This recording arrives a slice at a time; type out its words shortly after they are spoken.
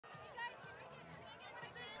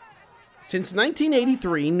Since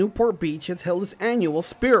 1983, Newport Beach has held its annual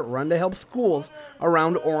Spirit Run to help schools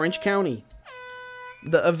around Orange County.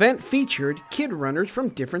 The event featured kid runners from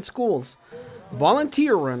different schools,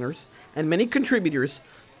 volunteer runners, and many contributors,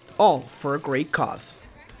 all for a great cause.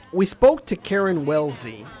 We spoke to Karen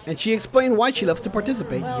Wellesley, and she explained why she loves to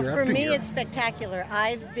participate year after year. For me, it's spectacular.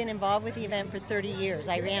 I've been involved with the event for 30 years.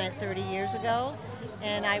 I ran it 30 years ago,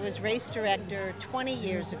 and I was race director 20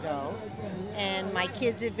 years ago, and my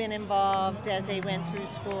kids have been involved as they went through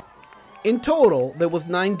school. In total, there was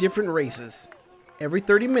 9 different races. Every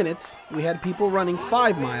 30 minutes, we had people running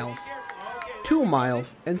 5 miles, 2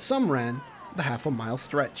 miles, and some ran the half-a-mile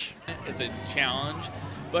stretch. It's a challenge,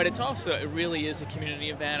 but it really is a community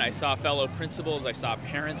event. I saw fellow principals, I saw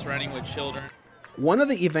parents running with children. One of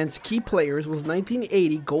the event's key players was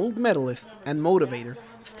 1980 gold medalist and motivator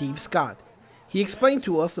Steve Scott. He explained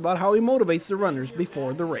to us about how he motivates the runners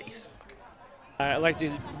before the race. I like to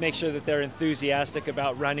make sure that they're enthusiastic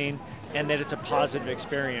about running and that it's a positive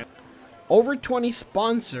experience. Over 20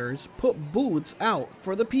 sponsors put booths out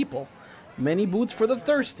for the people, many booths for the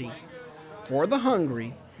thirsty, for the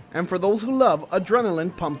hungry, and for those who love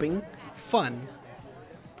adrenaline-pumping fun.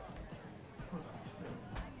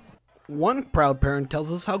 One proud parent tells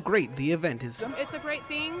us how great the event is. It's a great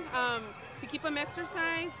thing to keep them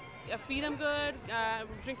exercise, feed them good,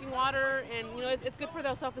 drinking water, and it's good for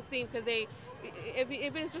their self-esteem because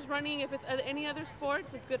if it's just running, if it's any other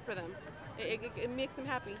sports, it's good for them. It makes them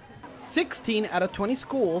happy. 16 out of 20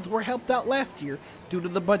 schools were helped out last year due to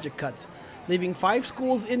the budget cuts, leaving 5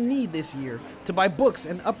 schools in need this year to buy books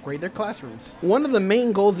and upgrade their classrooms. One of the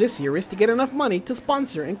main goals this year is to get enough money to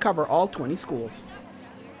sponsor and cover all 20 schools.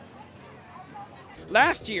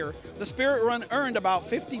 Last year, the Spirit Run earned about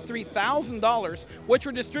 $53,000, which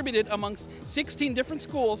were distributed amongst 16 different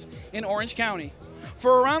schools in Orange County.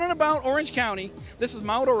 For Around and About Orange County, this is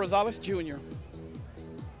Mauro Rosales Jr.